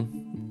down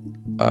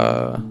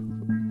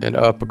and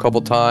up a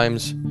couple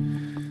times,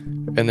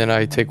 and then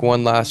I take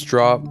one last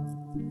drop,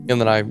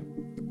 and then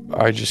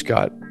I just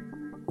got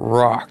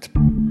rocked.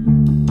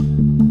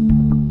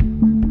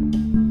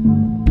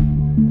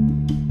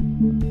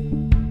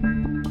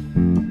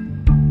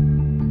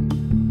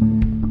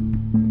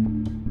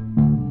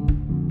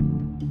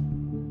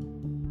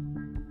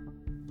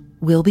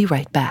 We'll be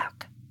right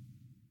back.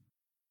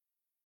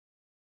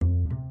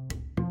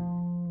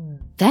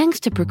 Thanks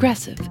to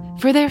Progressive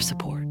for their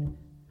support.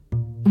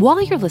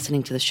 While you're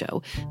listening to the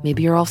show,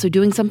 maybe you're also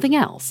doing something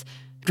else.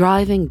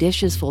 Driving,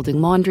 dishes, folding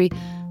laundry.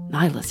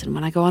 I listen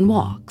when I go on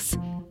walks.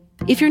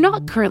 If you're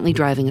not currently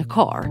driving a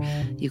car,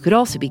 you could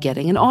also be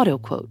getting an auto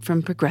quote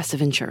from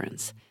Progressive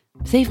Insurance.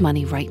 Save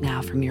money right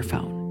now from your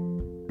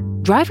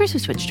phone. Drivers who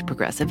switch to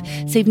Progressive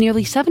save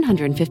nearly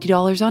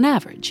 $750 on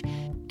average.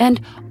 And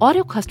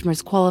auto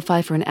customers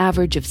qualify for an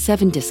average of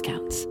 7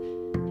 discounts.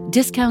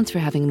 Discounts for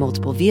having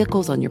multiple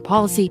vehicles on your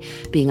policy,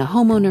 being a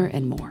homeowner,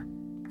 and more.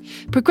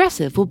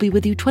 Progressive will be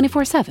with you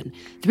 24/7,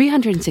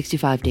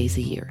 365 days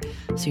a year,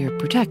 so you're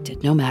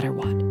protected no matter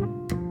what.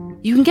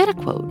 You can get a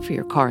quote for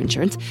your car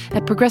insurance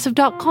at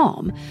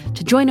Progressive.com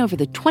to join over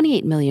the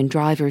 28 million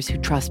drivers who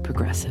trust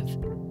Progressive.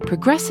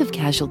 Progressive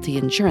Casualty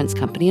Insurance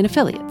Company and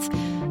Affiliates.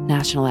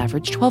 National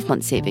average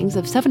 12-month savings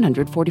of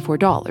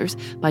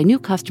 $744 by new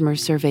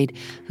customers surveyed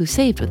who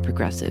saved with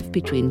Progressive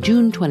between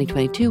June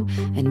 2022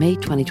 and May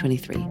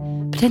 2023.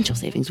 Potential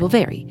savings will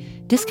vary.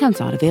 Discounts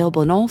not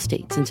available in all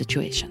states and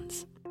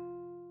situations.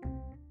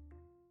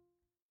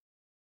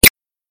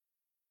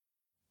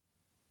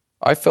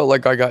 I felt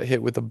like I got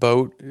hit with a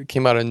boat. It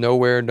came out of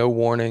nowhere, no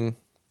warning,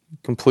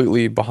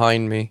 completely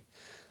behind me.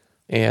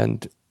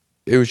 And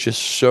it was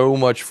just so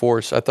much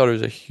force. I thought it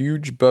was a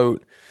huge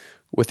boat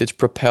with its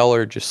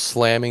propeller just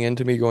slamming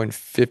into me, going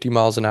 50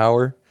 miles an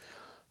hour.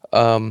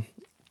 The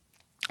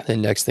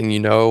next thing you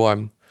know,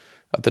 I'm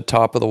at the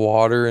top of the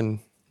water, and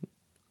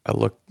I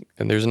look,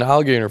 and there's an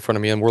alligator in front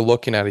of me, and we're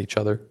looking at each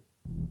other.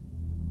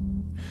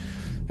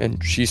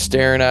 And she's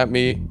staring at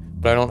me,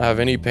 but I don't have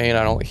any pain.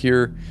 I don't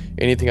hear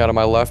anything out of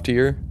my left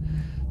ear.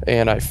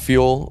 And I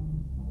feel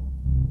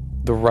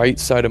the right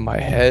side of my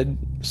head,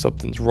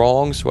 something's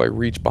wrong. So I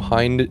reach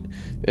behind it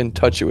and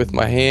touch it with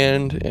my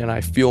hand, and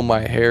I feel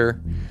my hair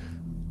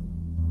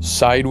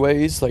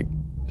sideways, like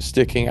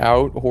sticking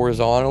out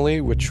horizontally,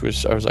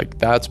 I was like,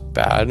 that's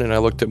bad. And I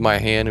looked at my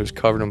hand, it was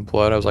covered in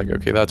blood. I was like,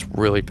 okay, that's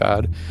really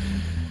bad.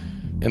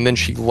 And then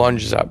she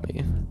lunges at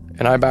me,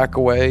 and I back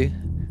away.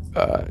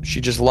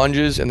 She just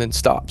lunges and then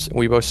stops, and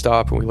we both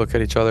stop and we look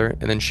at each other,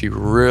 and then she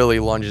really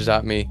lunges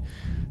at me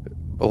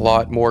a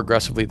lot more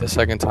aggressively the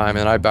second time,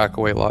 and I back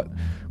away a lot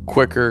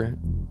quicker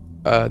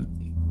the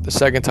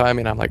second time,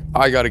 and I'm like,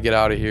 I gotta get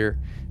out of here.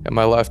 And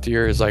my left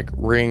ear is like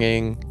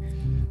ringing,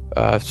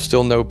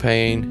 still no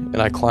pain,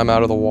 and I climb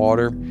out of the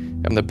water,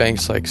 and the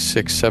bank's like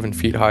 6-7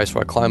 feet high, so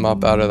I climb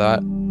up out of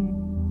that.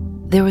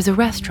 There was a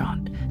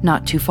restaurant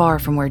not too far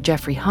from where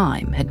Jeffrey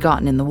Heim had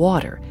gotten in the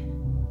water,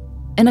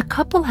 and a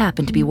couple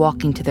happened to be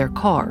walking to their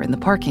car in the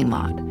parking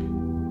lot.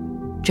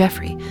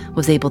 Jeffrey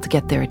was able to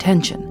get their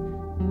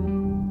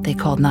attention. They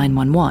called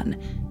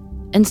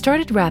 911 and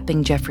started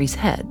wrapping Jeffrey's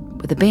head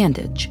with a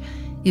bandage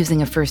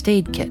using a first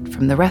aid kit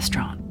from the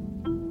restaurant.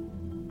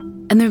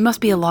 And there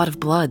must be a lot of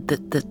blood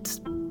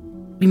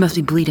you must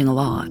be bleeding a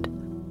lot.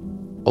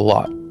 A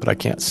lot, but I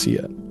can't see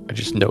it. I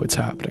just know it's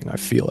happening. I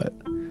feel it.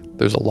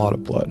 There's a lot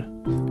of blood.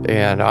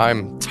 And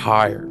I'm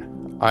tired.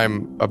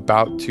 I'm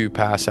about to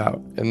pass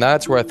out. And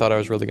that's where I thought I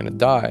was really going to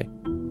die.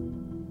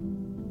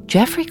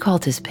 Jeffrey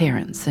called his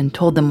parents and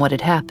told them what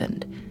had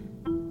happened.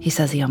 He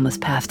says he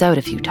almost passed out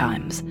a few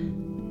times,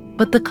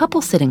 but the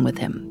couple sitting with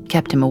him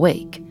kept him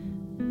awake.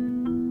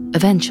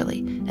 Eventually,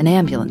 an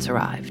ambulance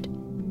arrived.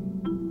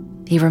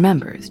 He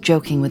remembers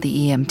joking with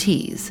the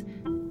EMTs.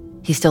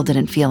 He still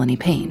didn't feel any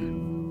pain.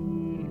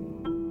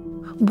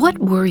 What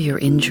were your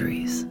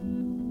injuries?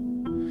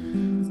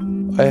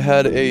 I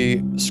had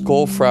a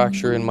skull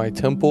fracture in my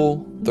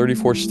temple,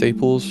 34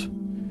 staples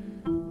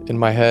in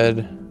my head,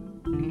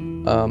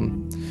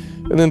 and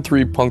then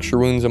 3 puncture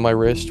wounds in my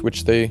wrist,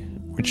 which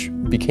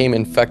became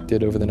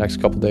infected over the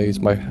next couple days.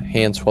 My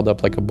hand swelled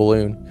up like a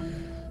balloon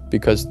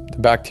because the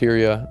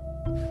bacteria,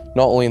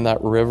 not only in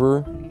that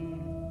river,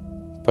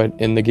 but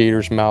in the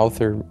gator's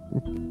mouth, are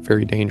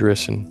very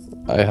dangerous, and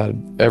I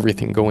had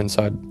everything go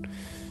inside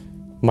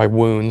my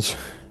wounds,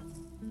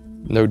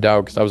 no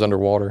doubt, because I was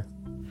underwater.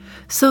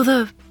 So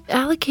the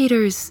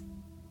alligator's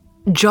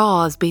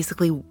jaws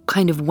basically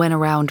kind of went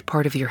around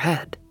part of your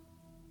head.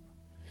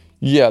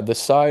 Yeah, the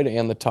side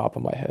and the top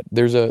of my head.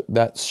 There's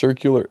that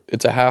circular,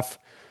 it's a half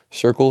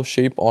circle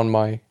shape on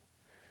my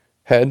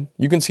head.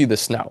 You can see the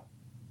snout.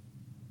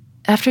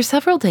 After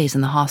several days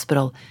in the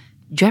hospital,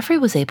 Jeffrey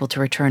was able to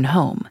return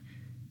home.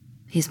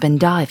 He's been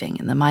diving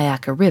in the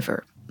Myakka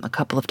River a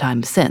couple of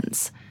times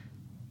since.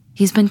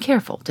 He's been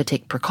careful to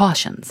take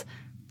precautions,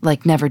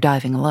 like never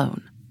diving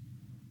alone.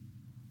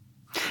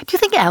 Do you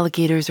think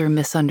alligators are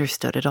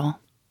misunderstood at all?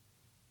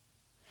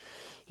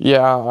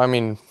 Yeah, I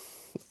mean,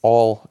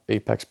 all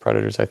apex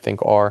predators, I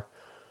think, are.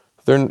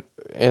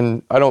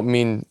 And I don't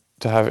mean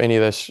to have any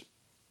of this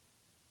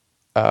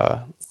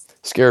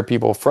scare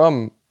people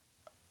from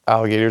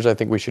alligators. I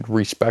think we should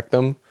respect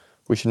them.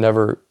 We should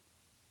never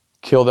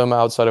kill them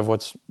outside of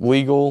what's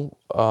legal.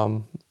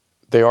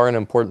 They are an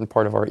important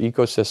part of our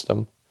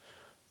ecosystem,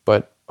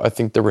 but I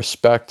think the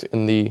respect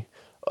and the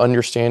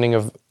understanding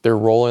of their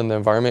role in the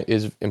environment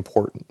is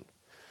important.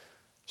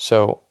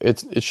 So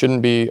it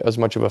shouldn't be as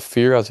much of a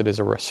fear as it is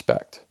a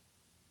respect.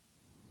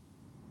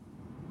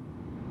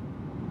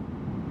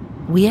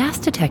 We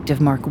asked Detective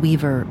Mark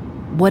Weaver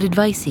what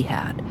advice he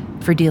had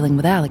for dealing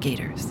with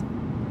alligators.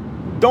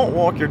 Don't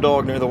walk your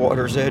dog near the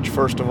water's edge,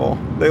 first of all.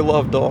 They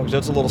love dogs.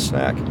 That's a little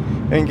snack.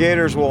 And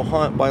gators will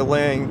hunt by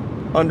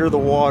laying under the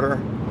water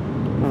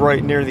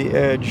right near the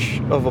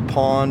edge of a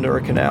pond or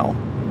a canal.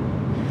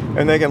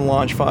 And they can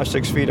launch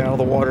 5-6 feet out of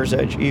the water's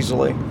edge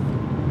easily.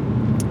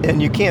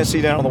 And you can't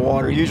see down in the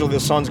water. Usually the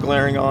sun's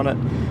glaring on it.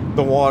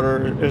 The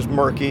water is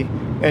murky.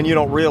 And you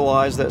don't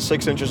realize that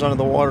 6 inches under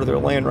the water, they're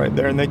laying right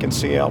there, and they can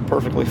see out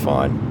perfectly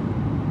fine.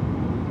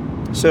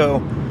 So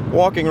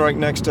walking right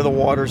next to the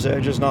water's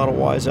edge is not a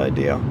wise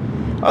idea.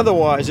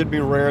 Otherwise, it'd be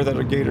rare that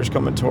a gator's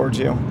coming towards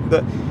you.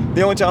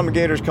 The only time a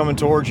gator's coming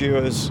towards you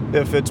is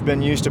if it's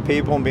been used to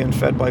people and being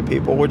fed by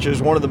people, which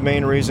is one of the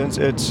main reasons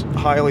it's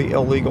highly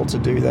illegal to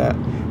do that.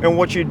 And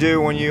what you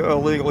do when you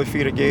illegally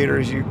feed a gator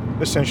is you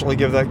essentially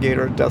give that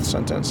gator a death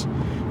sentence,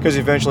 because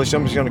eventually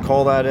somebody's going to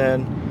call that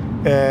in,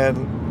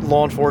 and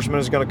law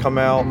enforcement is going to come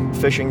out,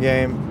 fishing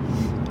game,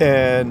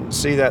 and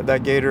see that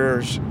that gator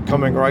is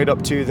coming right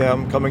up to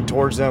them, coming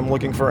towards them,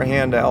 looking for a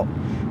handout.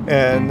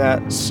 And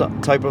that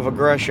type of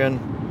aggression,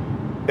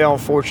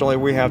 unfortunately,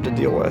 we have to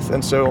deal with.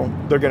 And so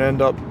they're going to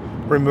end up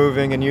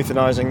removing and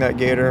euthanizing that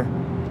gator,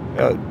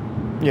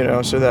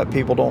 so that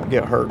people don't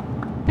get hurt.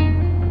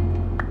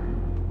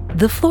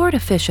 The Florida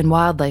Fish and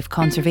Wildlife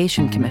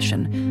Conservation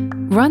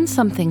Commission runs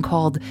something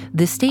called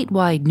the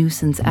Statewide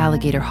Nuisance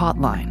Alligator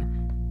Hotline.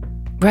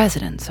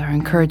 Residents are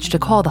encouraged to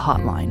call the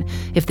hotline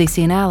if they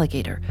see an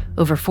alligator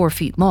over 4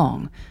 feet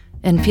long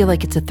and feel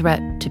like it's a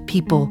threat to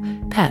people,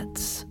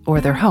 pets,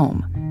 or their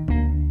home.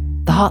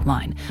 The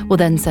hotline will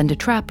then send a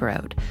trapper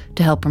out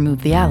to help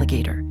remove the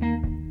alligator.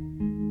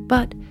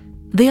 But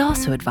they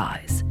also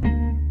advise,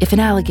 if an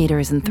alligator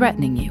isn't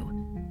threatening you,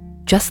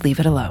 just leave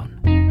it alone.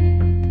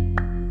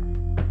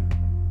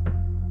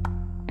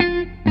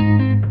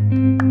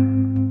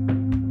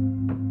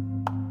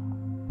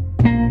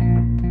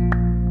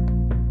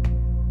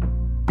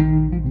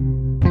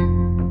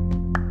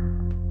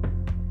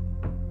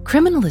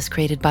 Criminal is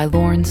created by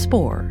Lauren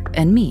Spohr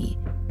and me.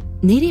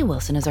 Nadia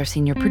Wilson is our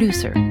senior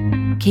producer.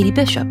 Katie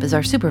Bishop is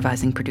our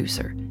supervising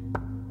producer.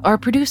 Our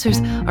producers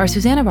are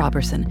Susanna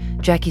Robertson,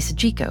 Jackie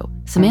Sajiko,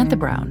 Samantha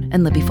Brown,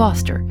 and Libby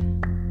Foster.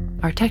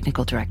 Our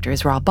technical director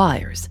is Rob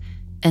Byers.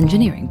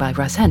 Engineering by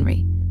Russ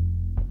Henry.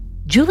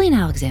 Julian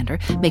Alexander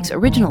makes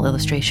original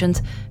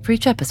illustrations for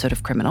each episode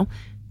of Criminal.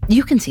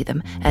 You can see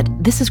them at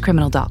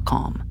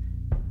thisiscriminal.com.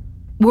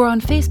 We're on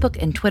Facebook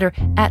and Twitter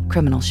at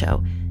Criminal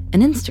Show,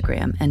 and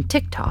Instagram and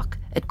TikTok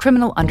at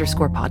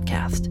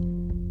criminal_podcast.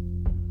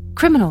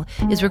 Criminal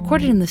is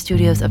recorded in the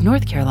studios of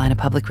North Carolina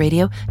Public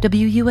Radio,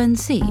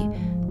 WUNC.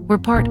 We're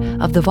part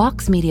of the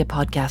Vox Media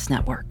Podcast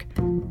Network.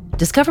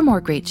 Discover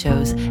more great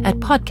shows at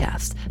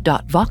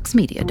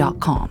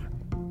podcast.voxmedia.com.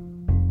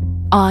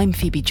 I'm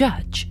Phoebe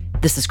Judge.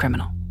 This is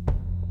Criminal.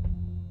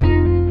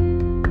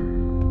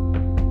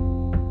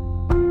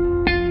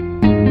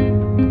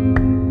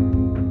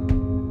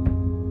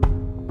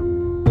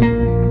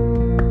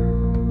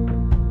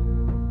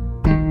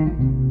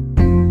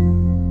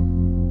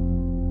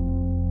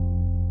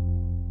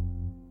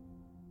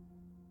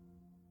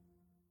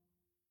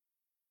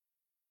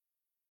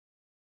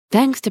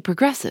 Thanks to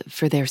Progressive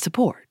for their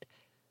support.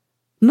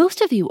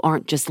 Most of you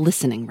aren't just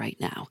listening right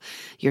now.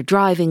 You're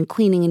driving,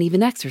 cleaning, and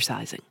even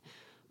exercising.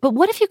 But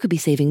what if you could be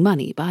saving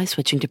money by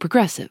switching to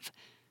Progressive?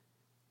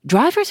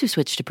 Drivers who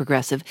switch to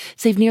Progressive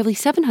save nearly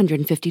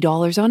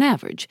 $750 on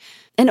average,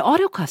 and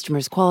auto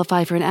customers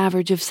qualify for an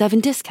average of 7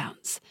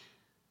 discounts.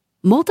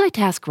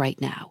 Multitask right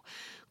now.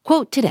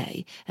 Quote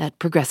today at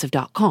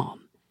Progressive.com.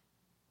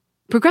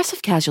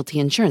 Progressive Casualty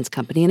Insurance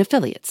Company and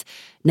Affiliates.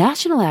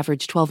 National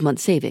average 12-month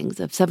savings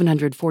of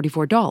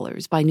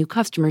 $744 by new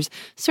customers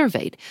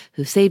surveyed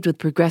who saved with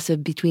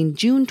Progressive between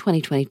June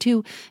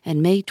 2022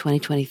 and May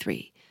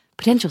 2023.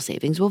 Potential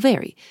savings will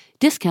vary.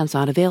 Discounts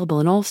not available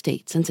in all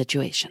states and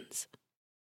situations.